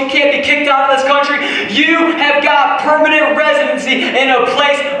revoked. You can't be kicked out of this country. You have got permanent residency in a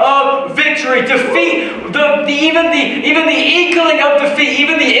place of victory. Defeat, even the inkling of defeat,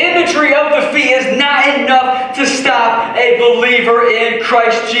 even the imagery of defeat is not enough to stop a believer in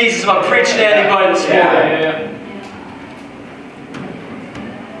Christ Jesus. I'm preaching to anybody this morning.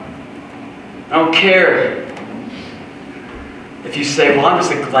 I don't care if you say, well, I'm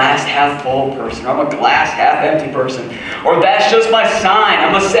just a glass half full person, or I'm a glass half empty person, or that's just my sign.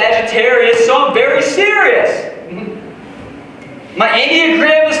 I'm a Sagittarius, so I'm very serious. My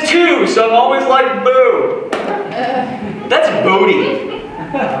Enneagram is 2, so I'm always like, boo. That's booty.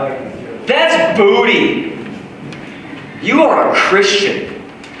 That's booty. You are a Christian.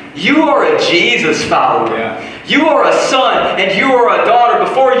 You are a Jesus follower. Yeah. You are a son and you are a daughter.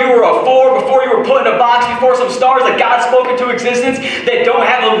 Before you were a 4, before you were put in a box, before some stars that God spoke into existence that don't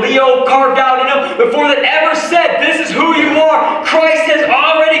have a Leo carved out in them, before that ever said, this is who you are, Christ has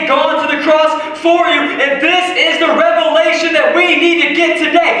already gone to the cross for you. And this is the revelation that we need to get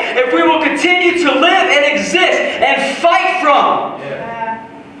today. If we will continue to live and exist and fight from.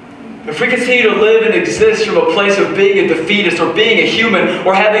 If we continue to live and exist from a place of being a defeatist or being a human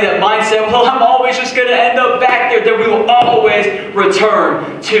or having that mindset, well, I'm always just going to end up back there, then we will always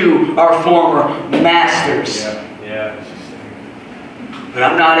return to our former masters. Yeah. But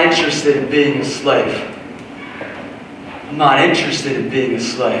I'm not interested in being a slave. I'm not interested in being a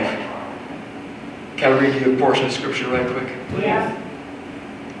slave. Can I read you a portion of Scripture right quick? Yeah.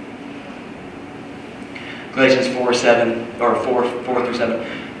 Galatians 4 through 7.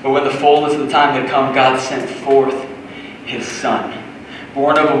 But when the fullness of the time had come, God sent forth His Son,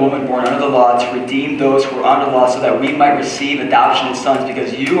 born of a woman, born under the law, to redeem those who were under the law, so that we might receive adoption as sons.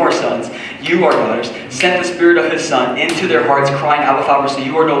 Because you are sons, you are daughters, sent the Spirit of His Son into their hearts, crying, Abba, Father. So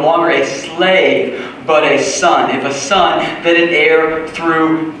you are no longer a slave, but a son. If a son, then an heir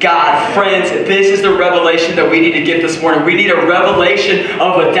through God. Friends, this is the revelation that we need to get this morning. We need a revelation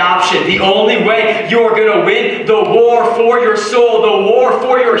of adoption. The only way you are going to win the war for your soul, the war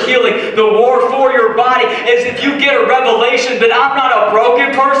for your healing, the war for your body, is if you get a revelation that I'm not a broken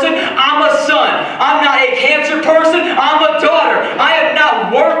person, I'm a son. I'm not a cancer person, I'm a daughter. I am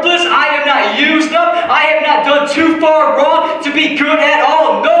not worthless, I am not used up, I have not done too far wrong to be good at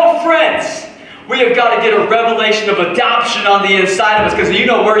all. No, friends. We have got to get a revelation of adoption on the inside of us, because you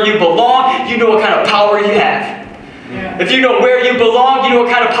know where you belong, you know what kind of power you have. Yeah. If you know where you belong, you know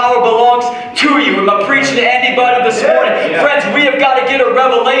what kind of power belongs to you. Am I preaching to anybody this morning? Yeah. Friends, we have got to get a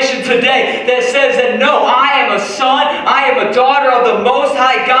revelation today that says that no, I am a son, I am a daughter of the Most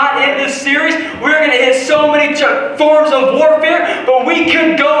High God. In this series, we're going to hit so many forms of warfare, but we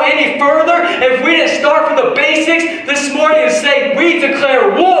couldn't go any further if we didn't start from the basics this morning and say, we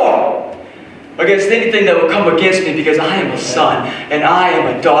declare war against anything that will come against me, because I am a son and I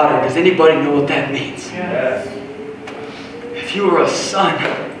am a daughter. Does anybody know what that means? Yes. If you are a son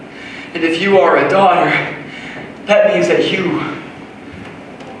and if you are a daughter, that means that you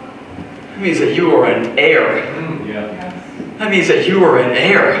are an heir. Yeah. That means that you are an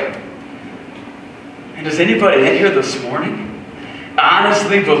heir. And does anybody in here this morning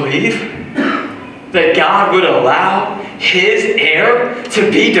honestly believe that God would allow His heir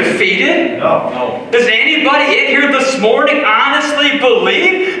to be defeated? No. Does anybody in here this morning honestly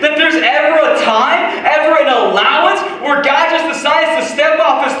believe that there's ever a time, ever an allowance, where God just decides to step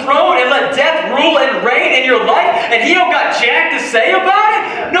off His throne and let death rule and reign in your life, and He don't got jack to say about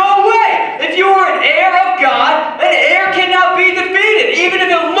it? No way! If you are an heir of God, an heir cannot be defeated. Even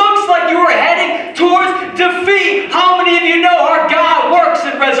if it looks like you are heading towards defeat, how many of you know our God works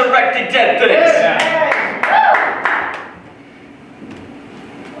in resurrecting dead things?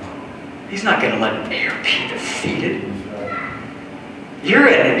 He's not going to let an heir be defeated. You're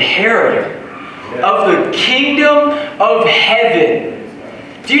an inheritor of the kingdom of heaven.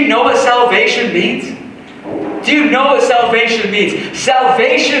 Do you know what salvation means? Do you know what salvation means?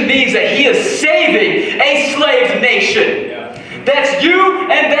 Salvation means that He is saving a slave nation. That's you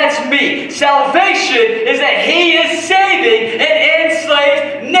and that's me. Salvation is that He is saving an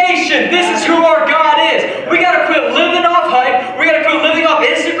enslaved nation. This is who our God is. We got to quit living off hype. We got to quit living off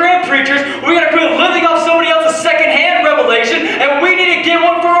Instagram preachers. We got to quit living off somebody else's secondhand revelation. And we need to get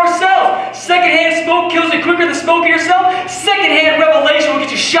one for ourselves. Secondhand smoke kills you quicker than smoking yourself. Secondhand revelation will get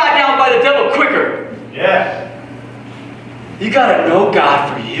you shot down by the devil quicker. Yeah. You got to know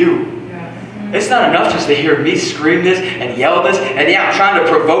God for you. It's not enough just to hear me scream this and yell this. And yeah, I'm trying to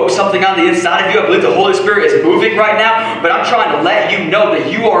provoke something on the inside of you. I believe the Holy Spirit is moving right now. But I'm trying to let you know that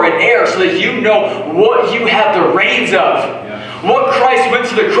you are an heir so that you know what you have the reins of. What Christ went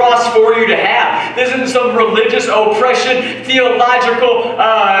to the cross for you to have. This isn't some religious oppression, theological,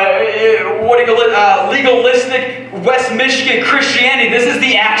 legalistic West Michigan Christianity. This is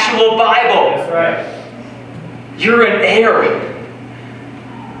the actual Bible. That's right. You're an heir.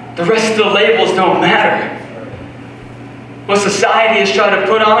 The rest of the labels don't matter. What society is trying to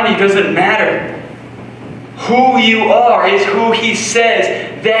put on you doesn't matter. Who you are is who He says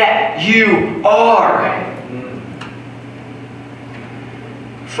that you are.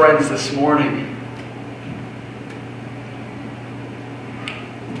 Friends, this morning,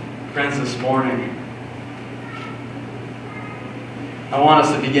 I want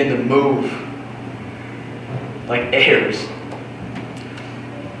us to begin to move like heirs.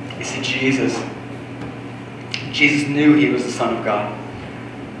 You see, Jesus knew He was the Son of God.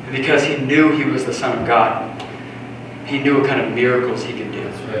 And because He knew He was the Son of God, He knew what kind of miracles He could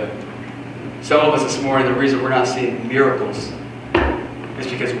do. Some of us this morning, the reason we're not seeing miracles is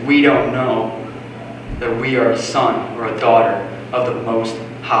because we don't know that we are a son or a daughter of the Most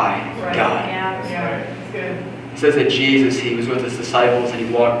High God. Yeah, it's good. It says that Jesus, He was with His disciples and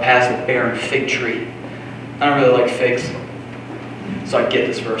He walked past a barren fig tree. I don't really like figs, so I get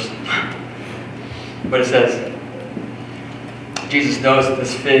this verse. But it says, Jesus knows that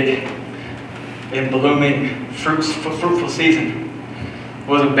this fig in blooming fruitful season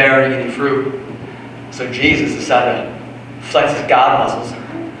wasn't bearing any fruit. So Jesus decided to flex His God muscles.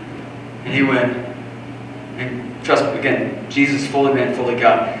 And He went, and trust me, again, Jesus is fully man, fully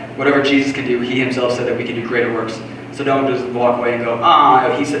God. Whatever Jesus can do, He Himself said that we can do greater works. So don't just walk away and go,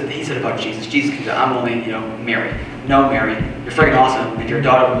 he said about Jesus. Jesus can do it. I'm only, Mary. No, Mary. You're freaking awesome, and you're a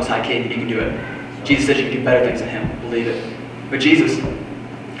daughter of the Most High King, and you can do it. Jesus said you can do better things than Him. Believe it. But Jesus,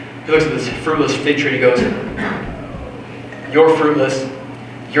 He looks at this fruitless fig tree and He goes, you're fruitless.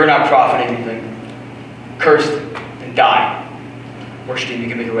 You're not profiting anything. Cursed and die. Worship team, you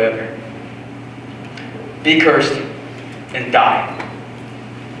can make your way up here. Be cursed and die.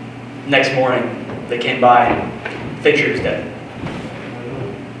 Next morning, they came by. Fig tree was dead.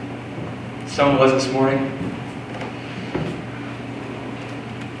 Some of us this morning,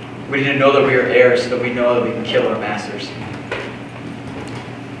 we need to know that we are heirs so that we know that we can kill our masters.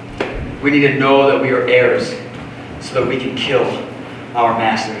 We need to know that we are heirs so that we can kill our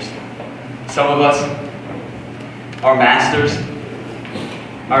masters. Some of us, our masters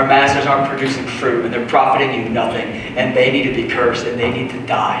aren't producing fruit and they're profiting you nothing, and they need to be cursed and they need to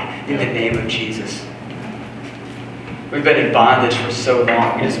die in the name of Jesus. We've been in bondage for so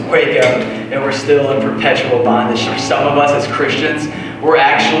long. We just wake up and we're still in perpetual bondage. For some of us as Christians, we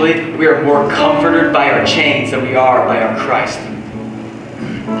are more comforted by our chains than we are by our Christ.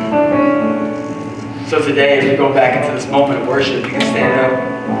 So today, as we go back into this moment of worship, you can stand up.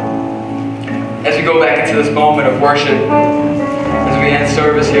 As we go back into this moment of worship, as we end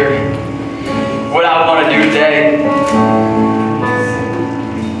service here, what I want to do today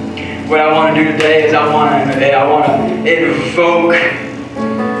is I want to invoke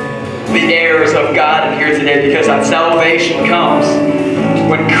the heirs of God in here today, because on salvation comes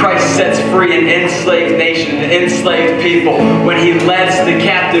when Christ sets free an enslaved nation, an enslaved people. When He lets the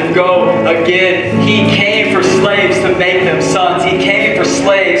captive go again, He came for slaves to make them sons. He came for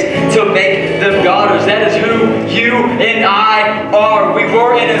slaves to make them daughters. That is who you and I are. We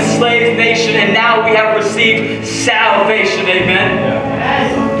were an enslaved nation, and now we have received salvation. Amen?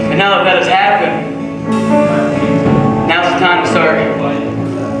 And now that has happened, now's the time to start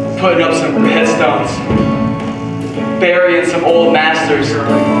putting up some headstones, burying some old masters.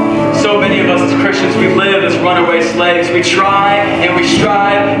 So many of us as Christians, we live as runaway slaves. We try and we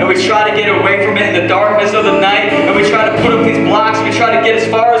strive and we try to get away from it in the darkness of the night, and we try to put up these blocks. We try to get as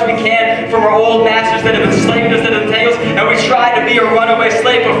far as we can from our old masters that have enslaved us, that have entangled us, and we try to be a runaway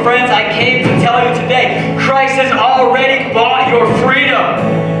slave. But friends, I came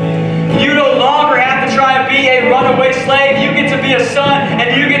son,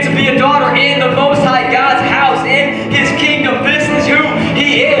 and you get to be a daughter in the Most High God's house, in His kingdom. This is who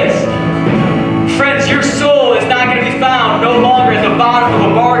He is. Friends, your soul is not going to be found no longer at the bottom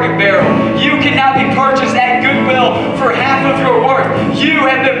of a bargain barrel. You cannot be purchased at Goodwill for half of your worth. You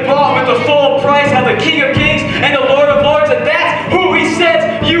have been bought with the full price of the King of Kings and the Lord of Lords, and that's who He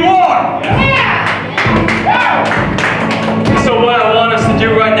says you are. So what I want us to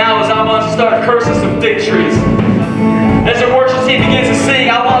do right now is I want us to start cursing some fig trees. As the worship team begins to sing,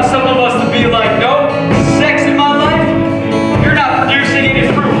 I want some of us to be like, no, sex in my life, you're not producing any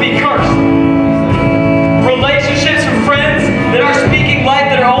fruit, be cursed. Relationships with friends that are speaking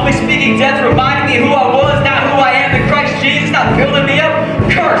life, that are only speaking death, reminding me who I was, not who I am in Christ Jesus, not building me up,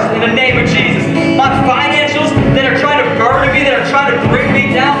 cursed in the name of Jesus. My financials that are trying to burden me, that are trying to bring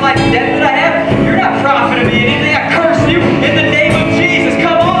me down like debt that I have, you're not profiting me anything. I curse you in the name of Jesus.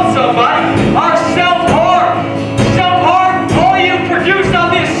 Come on, somebody. Our self-harm, all you produced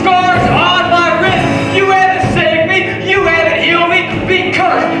on these scars on my wrist, you haven't saved me, you haven't healed me, be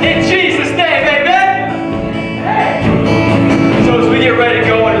cursed in Jesus' name, amen? So as we get ready to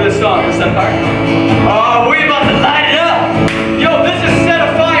go into this song, is that part? Oh, we about to light it up. Yo, this is Set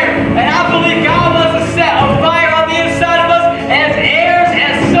Afire, and I believe God wants to set a fire on the inside of us as heirs,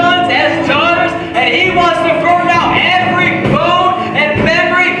 as sons, as daughters, and He wants to burn out every bone and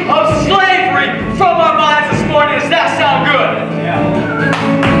memory of slavery from our minds this morning. Does that sound good? Yeah.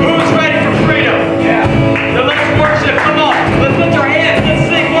 Who's ready for freedom? Yeah. Then let's worship. Come on. Let's lift our hands. Let's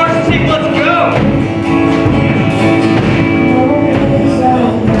sing worship team. Let's go.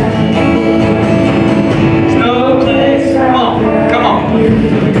 There's no place. Come on. Come on.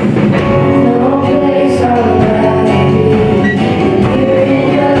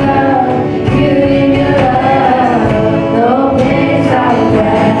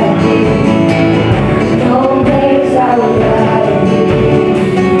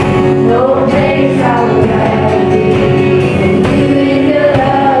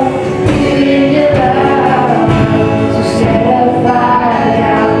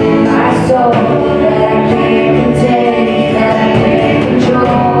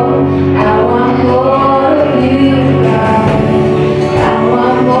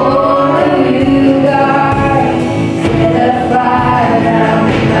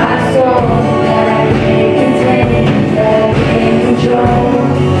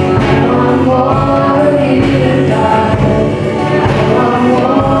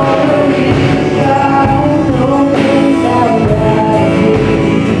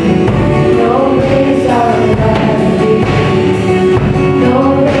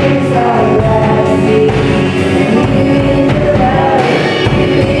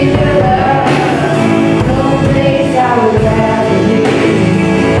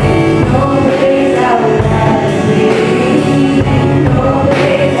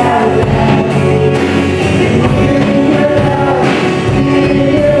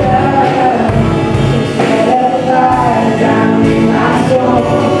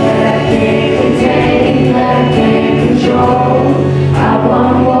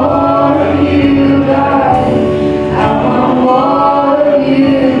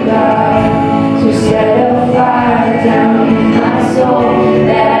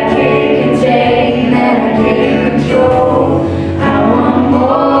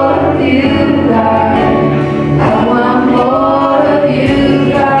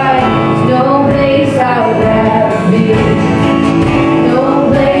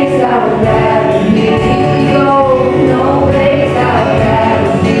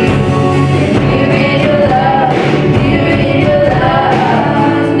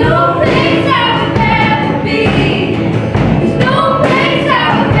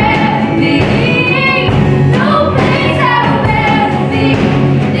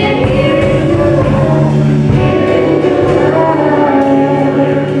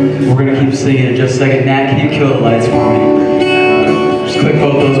 Singing in just a second. Nat, can you kill the lights for me? Just click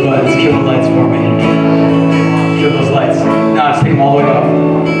both those buttons. Kill the lights for me. Kill those lights. No, just take them all the way off. You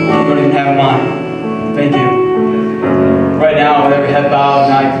don't even have them on. Thank you. Right now, with every head bowed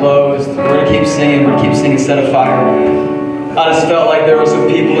and eye closed, we're going to keep singing. We're going to keep singing Set Afire. I just felt like there were some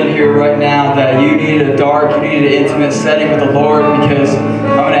people in here right now that you needed a dark, you needed an intimate setting with the Lord, because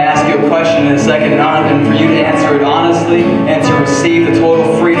I'm going to ask you a question in a second, and for you to answer it honestly and to receive the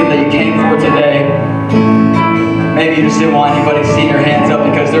total freedom that you came for today. Maybe you just didn't want anybody seeing your hands up,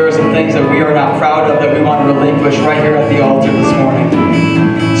 because there are some things that we are not proud of that we want to relinquish right here at the altar this morning.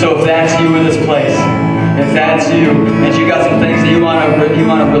 So if that's you in this place, if that's you, and you got some things that you want to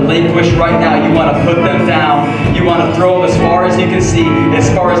want to relinquish right now. You want to put them down. You want to throw them as far as you can see, as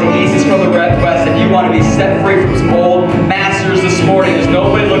far as the east is from the west, and you want to be set free from some old masters this morning. There's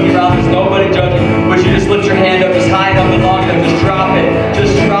nobody looking around. There's nobody judging. But you just lift your hand up, just high enough and long enough. Just drop it.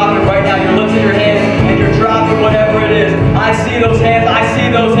 Just drop it right now. You're lifting your hands and you're dropping whatever it is. I see those hands. I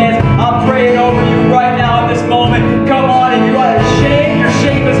see those hands. I'm praying over you right now in this moment. Come on, and you are shame. Your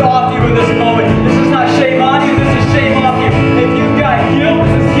shame is off you in this moment. This is not shame on you. This is shame off you. If you've got guilt,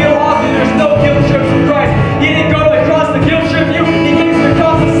 this is guilt off you. There's no guilt trip from Christ. He didn't go to the cross to guilt trip you. He came to the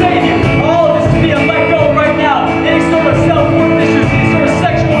cross to save you. All of this is being let go right now. Any sort of self-worth issues, any sort of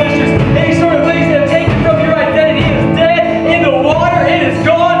sexual issues, any sort of things that have taken from your identity is dead in the water. It is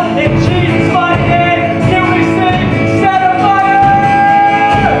gone in Jesus' mighty name. Can we sing, set a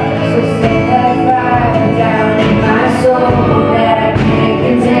fire? So set that fire down in my soul that I can't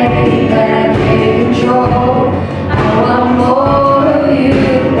contain, that I can't control. I want more of you,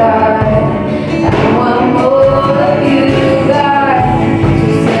 God. I want more of you, God. So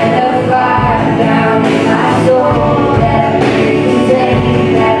set a fire down in my soul that I can't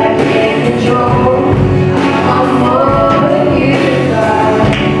contain, that I can't control. I want more of you, God.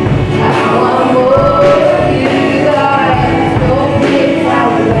 I want more of you, God. No place I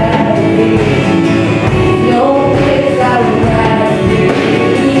would rather be. No place I would rather be.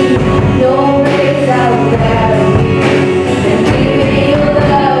 No place I would rather be than giving you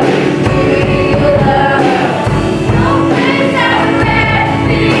love, giving you love. No place I would rather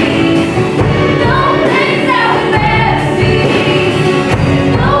be. No place I would rather be.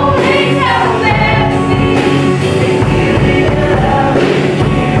 No place I would rather be than giving you love,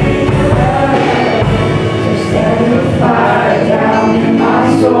 giving you love. So set the fire down in my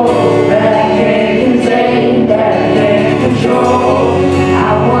soul